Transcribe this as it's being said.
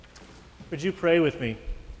Would you pray with me?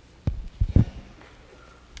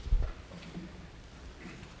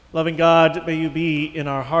 Loving God, may you be in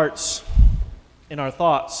our hearts, in our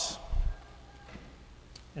thoughts,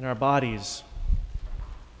 in our bodies,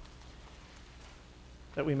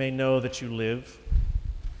 that we may know that you live,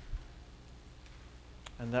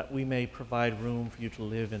 and that we may provide room for you to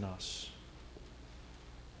live in us.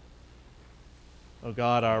 O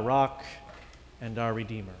God, our rock and our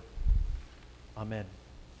Redeemer. Amen.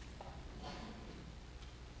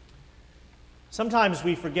 Sometimes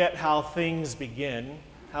we forget how things begin,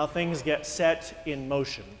 how things get set in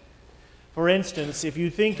motion. For instance, if you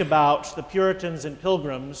think about the Puritans and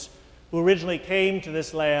Pilgrims who originally came to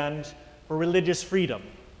this land for religious freedom,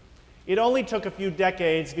 it only took a few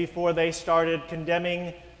decades before they started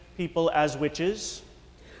condemning people as witches.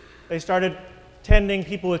 They started tending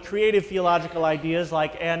people with creative theological ideas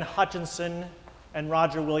like Anne Hutchinson and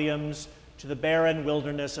Roger Williams to the barren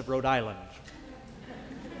wilderness of Rhode Island.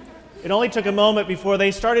 It only took a moment before they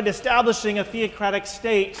started establishing a theocratic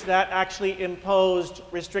state that actually imposed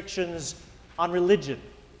restrictions on religion.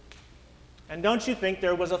 And don't you think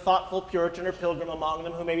there was a thoughtful Puritan or Pilgrim among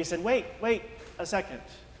them who maybe said, wait a second.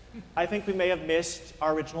 I think we may have missed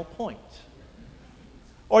our original point.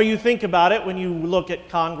 Or you think about it when you look at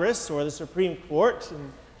Congress or the Supreme Court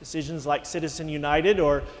and decisions like Citizen United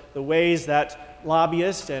or the ways that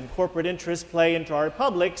lobbyists and corporate interests play into our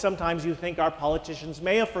republic. Sometimes you think our politicians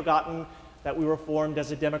may have forgotten that we were formed as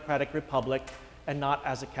a democratic republic and not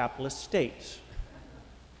as a capitalist state.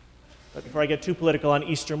 But before I get too political on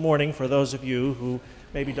Easter morning, for those of you who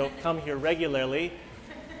maybe don't come here regularly,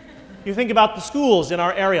 you think about the schools in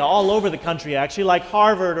our area, all over the country actually, like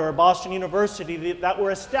Harvard or Boston University, that were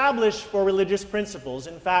established for religious principles.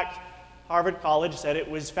 In fact, Harvard College said it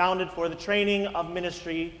was founded for the training of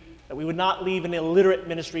ministry, that we would not leave an illiterate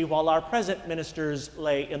ministry while our present ministers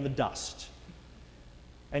lay in the dust.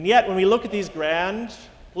 And yet, when we look at these grand,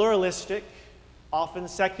 pluralistic, often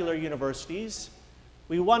secular universities,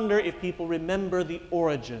 we wonder if people remember the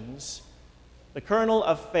origins, the kernel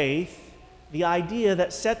of faith, the idea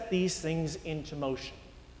that set these things into motion.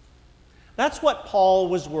 That's what Paul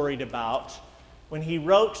was worried about when he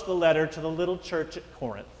wrote the letter to the little church at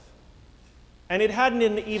Corinth. And it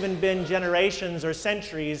hadn't even been generations or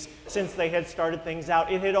centuries since they had started things out.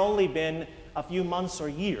 It had only been a few months or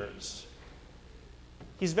years.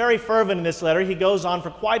 He's very fervent in this letter. He goes on for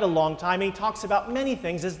quite a long time. He talks about many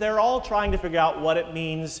things as they're all trying to figure out what it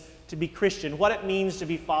means to be Christian, what it means to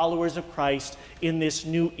be followers of Christ in this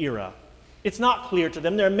new era. It's not clear to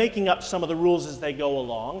them. They're making up some of the rules as they go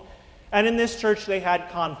along. And in this church they had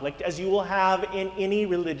conflict, as you will have in any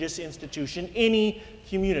religious institution, any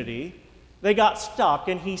community. They got stuck,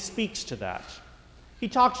 and he speaks to that. He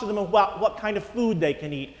talks to them about what kind of food they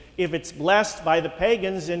can eat. If it's blessed by the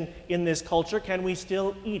pagans in this culture, can we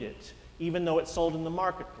still eat it, even though it's sold in the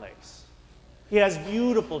marketplace? He has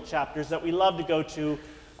beautiful chapters that we love to go to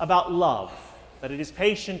about love, that it is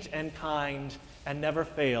patient and kind and never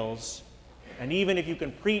fails. And even if you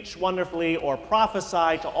can preach wonderfully or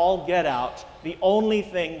prophesy to all get out, the only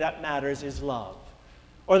thing that matters is love.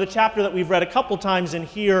 Or the chapter that we've read a couple times in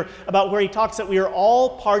here about where he talks that we are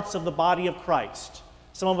all parts of the body of Christ.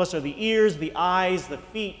 Some of us are the ears, the eyes, the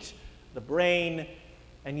feet, the brain,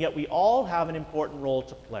 and yet we all have an important role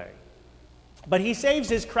to play. But he saves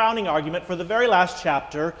his crowning argument for the very last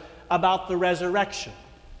chapter about the resurrection,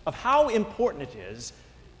 of how important it is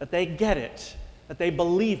that they get it, that they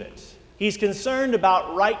believe it. He's concerned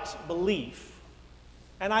about right belief,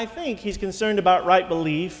 and I think he's concerned about right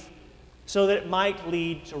belief so that it might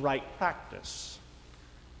lead to right practice.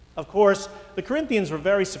 Of course, the Corinthians were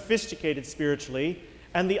very sophisticated spiritually,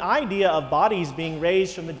 and the idea of bodies being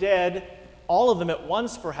raised from the dead, all of them at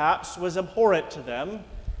once perhaps, was abhorrent to them.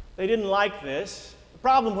 They didn't like this. The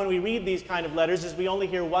problem when we read these kind of letters is we only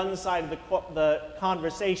hear one side of the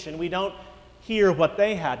conversation. We don't hear what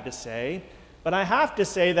they had to say. But I have to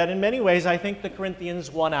say that in many ways I think the Corinthians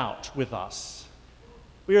won out with us.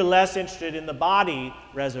 We are less interested in the body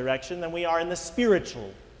resurrection than we are in the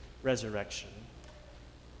spiritual resurrection.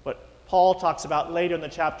 What Paul talks about later in the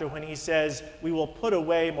chapter when he says, we will put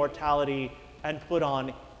away mortality and put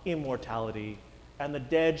on immortality, and the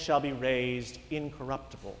dead shall be raised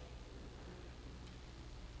incorruptible.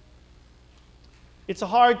 It's a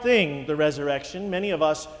hard thing, the resurrection. Many of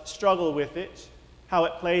us struggle with it, how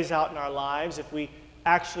it plays out in our lives. If we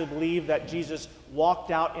actually believe that Jesus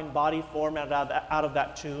walked out in body form out of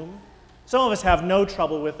that tomb. Some of us have no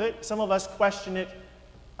trouble with it. Some of us question it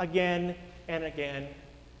again and again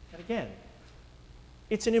and again.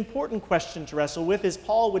 It's an important question to wrestle with, as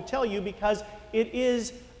Paul would tell you, because it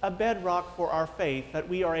is a bedrock for our faith, that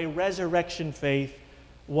we are a resurrection faith,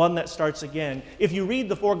 one that starts again. If you read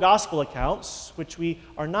the 4 gospel accounts, which we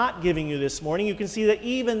are not giving you this morning, you can see that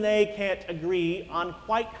even they can't agree on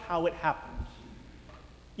quite how it happened.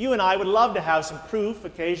 You and I would love to have some proof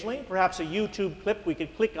occasionally, perhaps a YouTube clip we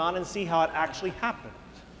could click on and see how it actually happened.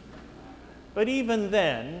 But even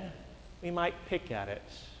then, we might pick at it.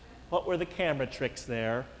 What were the camera tricks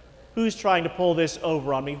there? Who's trying to pull this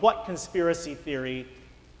over on me? What conspiracy theory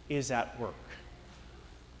is at work?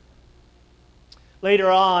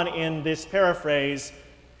 Later on in this paraphrase,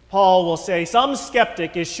 Paul will say, some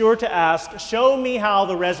skeptic is sure to ask, show me how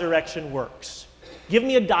the resurrection works. Give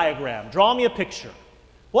me a diagram. Draw me a picture.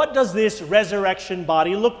 What does this resurrection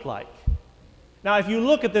body look like? Now, if you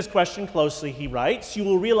look at this question closely, he writes, you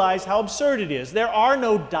will realize how absurd it is. There are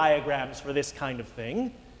no diagrams for this kind of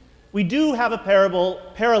thing. We do have a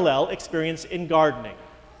parallel experience in gardening.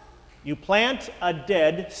 You plant a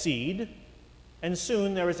dead seed, and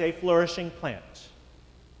soon there is a flourishing plant.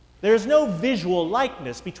 There is no visual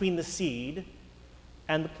likeness between the seed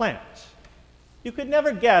and the plant. You could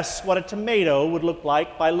never guess what a tomato would look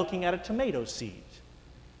like by looking at a tomato seed.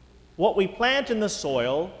 What we plant in the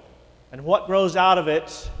soil and what grows out of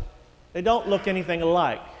it, they don't look anything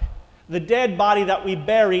alike. The dead body that we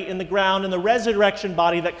bury in the ground and the resurrection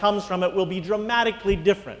body that comes from it will be dramatically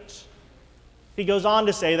different. He goes on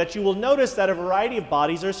to say that you will notice that a variety of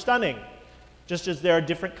bodies are stunning. Just as there are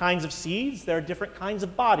different kinds of seeds, there are different kinds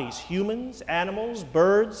of bodies, humans, animals,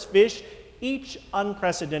 birds, fish, each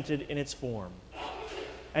unprecedented in its form.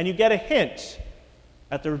 And you get a hint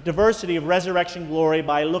at the diversity of resurrection glory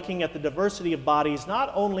by looking at the diversity of bodies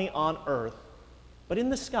not only on earth, but in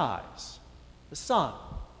the skies, the sun,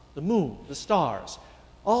 the moon, the stars,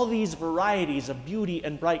 all these varieties of beauty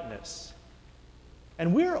and brightness.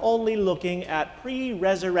 And we're only looking at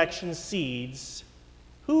pre-resurrection seeds.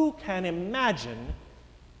 Who can imagine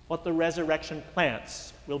what the resurrection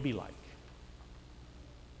plants will be like?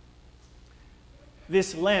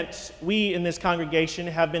 This Lent, we in this congregation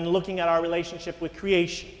have been looking at our relationship with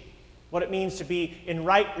creation, what it means to be in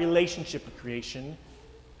right relationship with creation,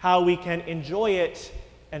 how we can enjoy it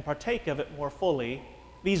and partake of it more fully.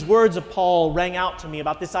 These words of Paul rang out to me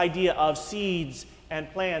about this idea of seeds and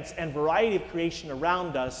plants and variety of creation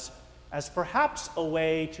around us as perhaps a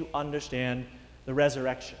way to understand the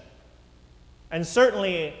resurrection. And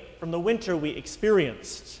certainly from the winter we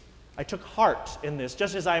experienced, I took heart in this,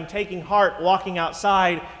 just as I am taking heart walking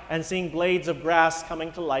outside and seeing blades of grass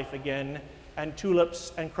coming to life again and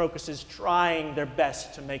tulips and crocuses trying their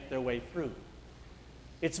best to make their way through.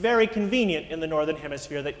 It's very convenient in the Northern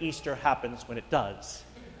Hemisphere that Easter happens when it does.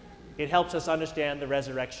 It helps us understand the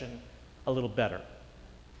resurrection a little better.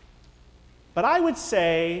 But I would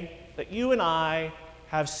say that you and I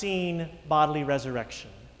have seen bodily resurrection.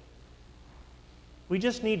 We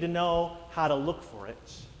just need to know how to look for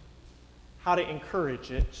it, how to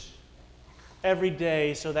encourage it every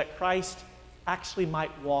day so that Christ actually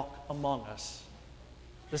might walk among us.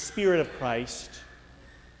 The Spirit of Christ,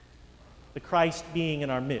 the Christ being in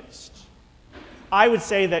our midst. I would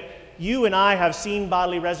say that you and I have seen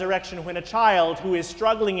bodily resurrection when a child who is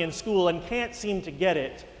struggling in school and can't seem to get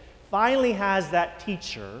it finally has that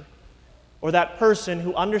teacher or that person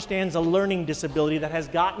who understands a learning disability that has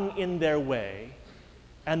gotten in their way,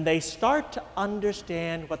 and they start to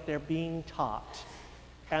understand what they're being taught,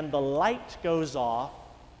 and the light goes off,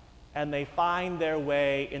 and they find their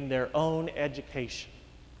way in their own education.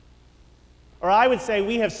 Or I would say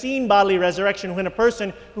we have seen bodily resurrection when a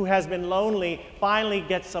person who has been lonely finally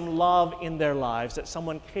gets some love in their lives, that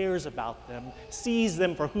someone cares about them, sees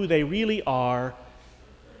them for who they really are,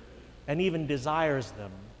 and even desires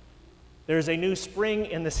them. There's a new spring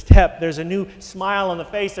in the step. There's a new smile on the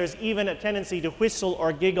face. There's even a tendency to whistle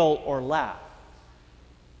or giggle or laugh.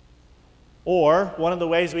 Or one of the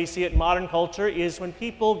ways we see it in modern culture is when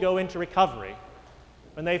people go into recovery,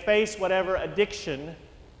 when they face whatever addiction,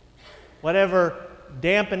 whatever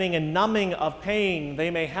dampening and numbing of pain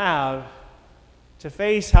they may have, to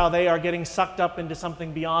face how they are getting sucked up into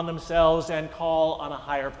something beyond themselves and call on a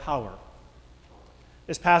higher power.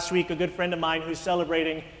 This past week, a good friend of mine who's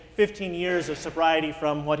celebrating 15 years of sobriety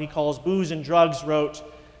from what he calls booze and drugs wrote,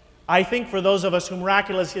 I think for those of us who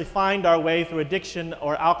miraculously find our way through addiction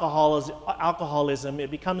or alcoholism,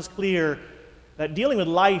 it becomes clear that dealing with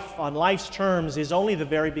life on life's terms is only the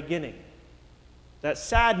very beginning. That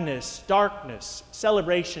sadness, darkness,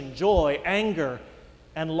 celebration, joy, anger,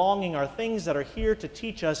 and longing are things that are here to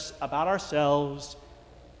teach us about ourselves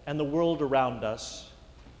and the world around us,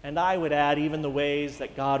 and I would add even the ways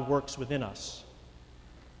that God works within us.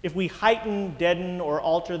 If we heighten, deaden, or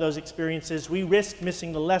alter those experiences, we risk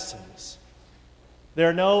missing the lessons. There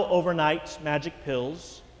are no overnight magic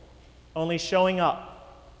pills, only showing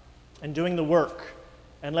up and doing the work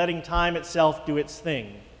and letting time itself do its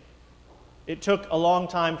thing. It took a long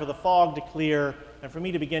time for the fog to clear and for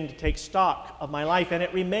me to begin to take stock of my life, and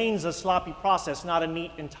it remains a sloppy process, not a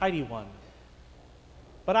neat and tidy one.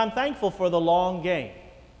 But I'm thankful for the long game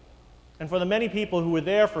and for the many people who were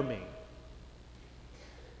there for me.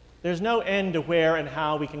 There's no end to where and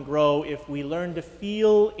how we can grow if we learn to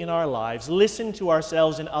feel in our lives, listen to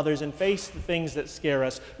ourselves and others, and face the things that scare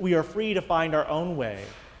us. We are free to find our own way.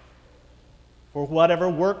 For whatever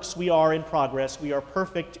works we are in progress, we are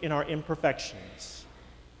perfect in our imperfections.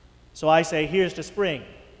 So I say, here's to spring,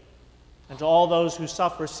 and to all those who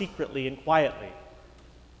suffer secretly and quietly,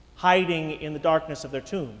 hiding in the darkness of their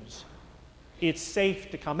tombs. It's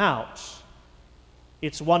safe to come out.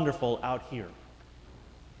 It's wonderful out here.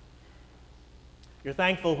 You're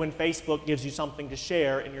thankful when Facebook gives you something to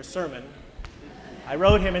share in your sermon. I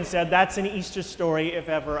wrote him and said, that's an Easter story if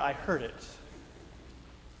ever I heard it.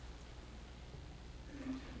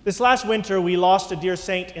 This last winter, we lost a dear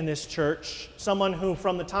saint in this church, someone who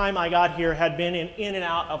from the time I got here had been in and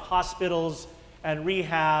out of hospitals and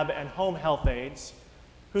rehab and home health aides,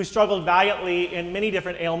 who struggled valiantly in many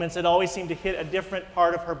different ailments that always seemed to hit a different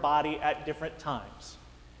part of her body at different times.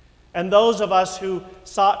 And those of us who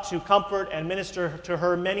sought to comfort and minister to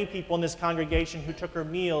her, many people in this congregation who took her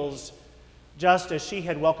meals just as she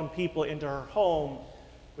had welcomed people into her home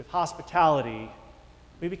with hospitality,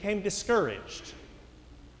 we became discouraged.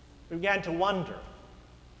 We began to wonder.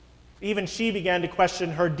 Even she began to question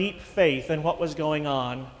her deep faith and what was going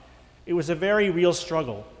on. It was a very real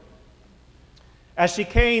struggle. As she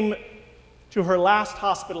came to her last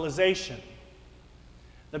hospitalization,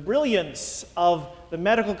 the brilliance of the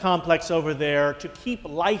medical complex over there to keep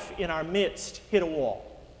life in our midst hit a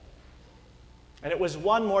wall. And it was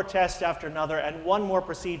one more test after another and one more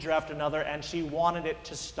procedure after another, and she wanted it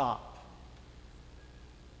to stop.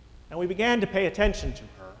 And we began to pay attention to her.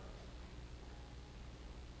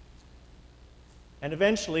 And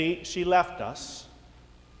eventually she left us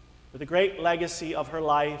with a great legacy of her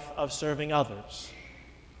life of serving others.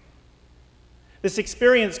 This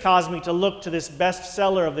experience caused me to look to this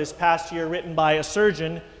bestseller of this past year, written by a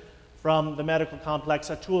surgeon from the medical complex,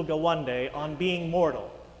 Atul Gawande, on being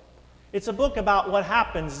mortal. It's a book about what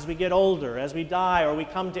happens as we get older, as we die, or we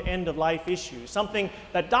come to end-of-life issues, something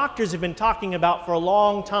that doctors have been talking about for a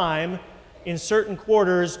long time in certain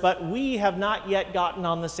quarters, but we have not yet gotten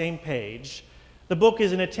on the same page. The book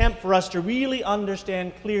is an attempt for us to really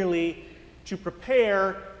understand clearly, to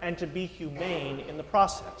prepare, and to be humane in the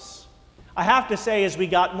process. I have to say, as we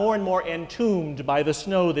got more and more entombed by the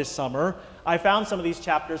snow this summer, I found some of these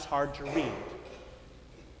chapters hard to read.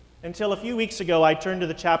 Until a few weeks ago, I turned to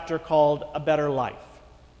the chapter called A Better Life.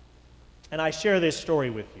 And I share this story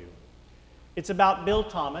with you. It's about Bill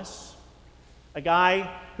Thomas, a guy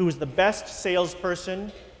who was the best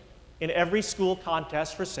salesperson in every school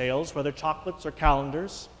contest for sales, whether chocolates or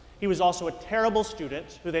calendars. He was also a terrible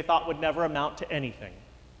student who they thought would never amount to anything.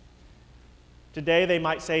 Today, they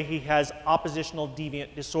might say he has oppositional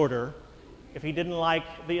deviant disorder. If he didn't like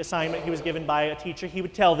the assignment he was given by a teacher, he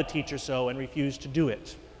would tell the teacher so and refuse to do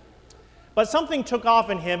it. But something took off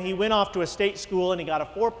in him. He went off to a state school and he got a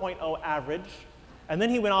 4.0 average. And then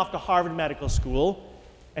he went off to Harvard Medical School,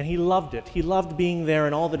 and he loved it. He loved being there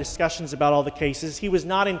and all the discussions about all the cases. He was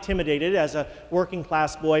not intimidated as a working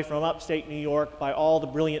class boy from upstate New York by all the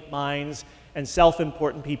brilliant minds and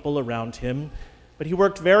self-important people around him. But he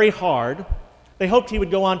worked very hard. They hoped he would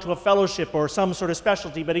go on to a fellowship or some sort of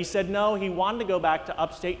specialty, but he said no, he wanted to go back to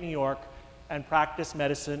upstate New York and practice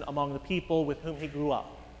medicine among the people with whom he grew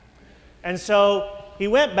up. And so he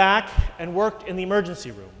went back and worked in the emergency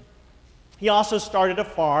room. He also started a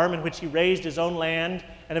farm in which he raised his own land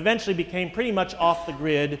and eventually became pretty much off the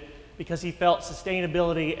grid because he felt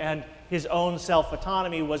sustainability and his own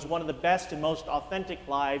self-autonomy was one of the best and most authentic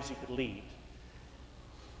lives you could lead.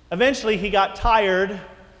 Eventually, he got tired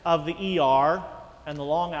of the ER and the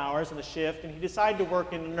long hours and the shift, and he decided to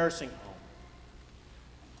work in a nursing home.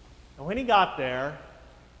 And when he got there,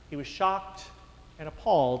 he was shocked and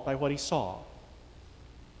appalled by what he saw.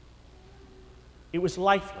 It was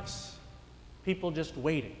lifeless. People just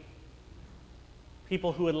waiting.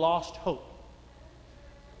 People who had lost hope.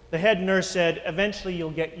 The head nurse said, eventually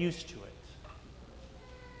you'll get used to it.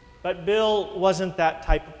 But Bill wasn't that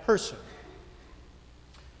type of person.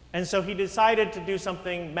 And so he decided to do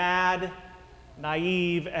something mad,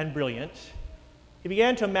 naive, and brilliant. He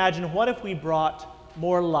began to imagine, what if we brought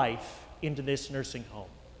more life into this nursing home?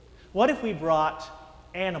 What if we brought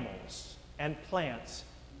animals and plants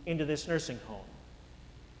into this nursing home.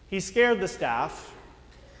 He scared the staff.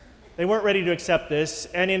 They weren't ready to accept this,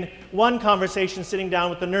 and in one conversation sitting down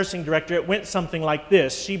with the nursing director, it went something like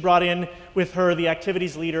this. She brought in with her the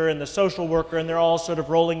activities leader and the social worker, and they're all sort of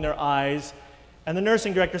rolling their eyes. And the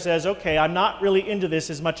nursing director says, okay, I'm not really into this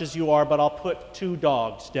as much as you are, but I'll put 2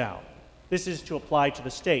 dogs down. This is to apply to the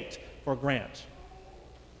state for a grant.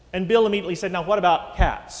 And Bill immediately said, now what about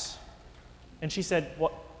cats? And she said,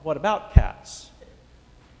 what about cats?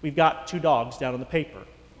 We've got 2 dogs down on the paper.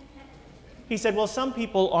 He said, well, some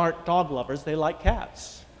people aren't dog lovers, they like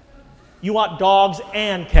cats. You want dogs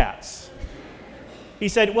and cats. He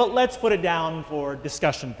said, well, let's put it down for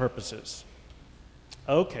discussion purposes.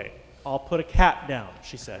 Okay, I'll put a cat down,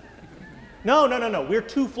 she said. No, we're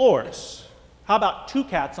 2 floors. How about 2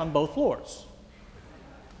 cats on both floors?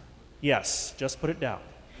 Yes, just put it down.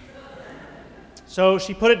 So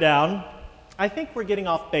she put it down. I think we're getting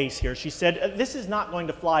off base here. She said, this is not going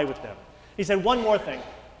to fly with them. He said, one more thing.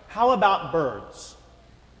 How about birds?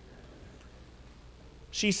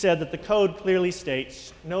 She said that the code clearly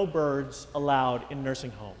states no birds allowed in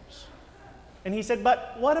nursing homes. And he said,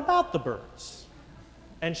 but what about the birds?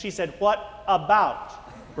 And she said, what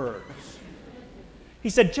about birds? He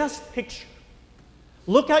said, just picture.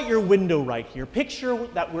 Look out your window right here. Picture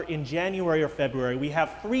that we're in January or February. We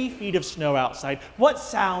have 3 feet of snow outside. What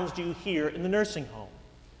sounds do you hear in the nursing home?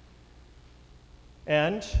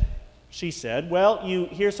 And she said, well, you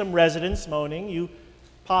hear some residents moaning. You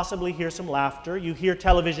possibly hear some laughter. You hear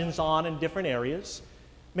televisions on in different areas,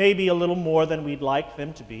 maybe a little more than we'd like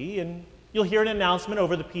them to be. And you'll hear an announcement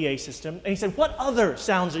over the PA system. And he said, what other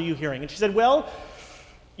sounds are you hearing? And she said, well,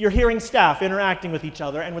 you're hearing staff interacting with each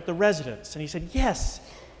other and with the residents. And he said, yes,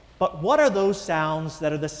 but what are those sounds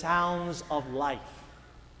that are the sounds of life?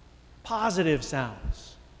 Positive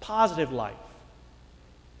sounds, positive life.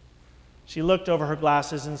 She looked over her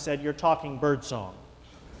glasses and said, you're talking birdsong.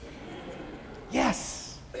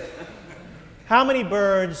 Yes. How many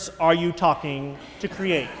birds are you talking to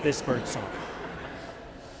create this birdsong?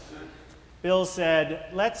 Bill said,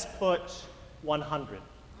 let's put 100.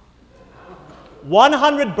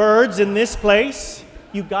 100 birds in this place?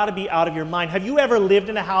 You've got to be out of your mind. Have you ever lived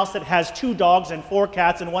in a house that has 2 dogs and 4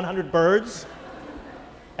 cats and 100 birds?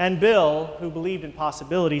 And Bill, who believed in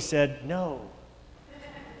possibility, said, no,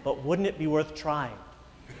 but wouldn't it be worth trying?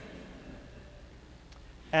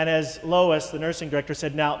 And as Lois, the nursing director,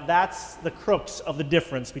 said, now that's the crux of the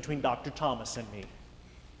difference between Dr. Thomas and me.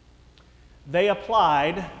 They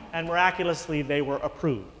applied, and miraculously they were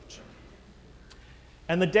approved.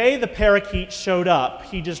 And the day the parakeets showed up,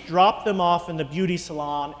 he just dropped them off in the beauty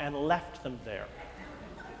salon and left them there.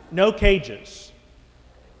 No cages.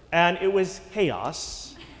 And it was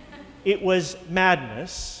chaos. It was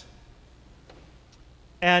madness.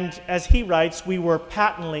 And as he writes, we were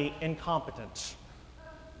patently incompetent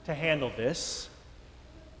to handle this.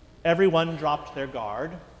 Everyone dropped their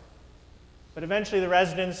guard. But eventually the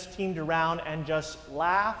residents teamed around and just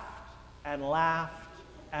laughed and laughed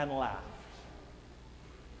and laughed.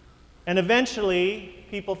 And eventually,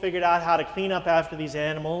 people figured out how to clean up after these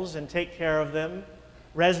animals and take care of them.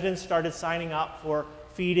 Residents started signing up for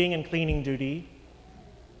feeding and cleaning duty.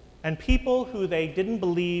 And people who they didn't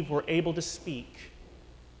believe were able to speak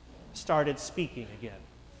started speaking again.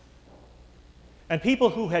 And people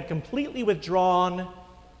who had completely withdrawn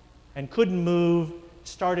and couldn't move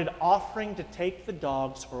started offering to take the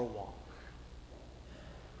dogs for a walk.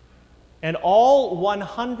 And all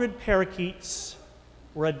 100 parakeets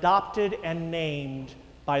were adopted and named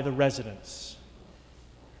by the residents.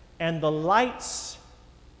 And the lights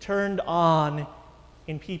turned on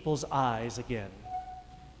in people's eyes again.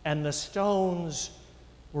 And the stones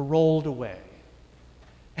were rolled away.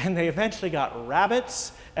 And they eventually got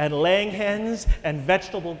rabbits and laying hens and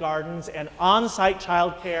vegetable gardens and on-site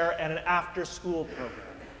childcare and an after-school program.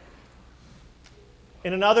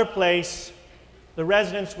 In another place, the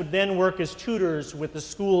residents would then work as tutors with the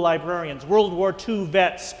school librarians. World War II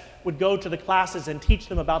vets would go to the classes and teach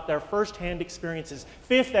them about their first-hand experiences.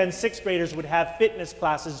 5th and 6th graders would have fitness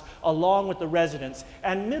classes along with the residents.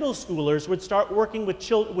 And middle schoolers would start working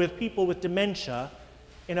with people with dementia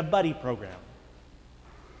in a buddy program.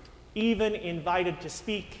 Even invited to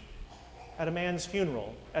speak at a man's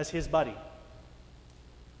funeral as his buddy.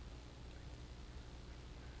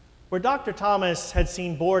 Where Dr. Thomas had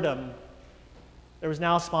seen boredom, there was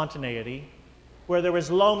now spontaneity. Where there was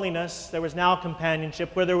loneliness, there was now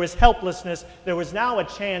companionship. Where there was helplessness, there was now a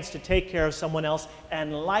chance to take care of someone else.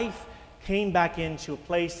 And life came back into a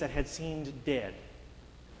place that had seemed dead,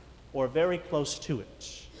 or very close to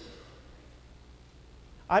it.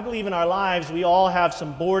 I believe in our lives we all have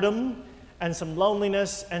some boredom and some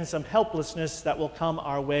loneliness and some helplessness that will come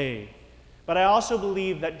our way. But I also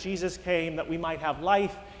believe that Jesus came that we might have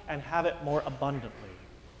life and have it more abundantly.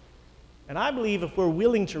 And I believe if we're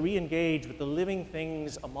willing to re-engage with the living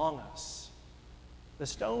things among us, the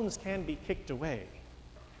stones can be kicked away.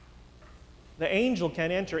 The angel can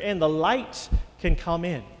enter in, the light can come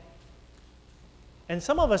in. And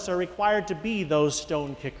some of us are required to be those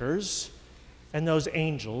stone kickers and those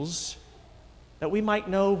angels, that we might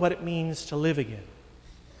know what it means to live again.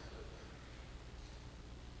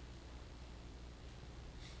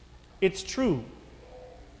 It's true.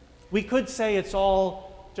 We could say it's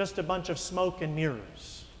all just a bunch of smoke and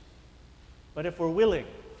mirrors. But if we're willing,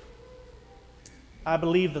 I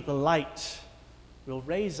believe that the light will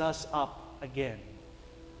raise us up again,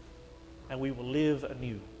 and we will live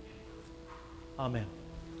anew. Amen.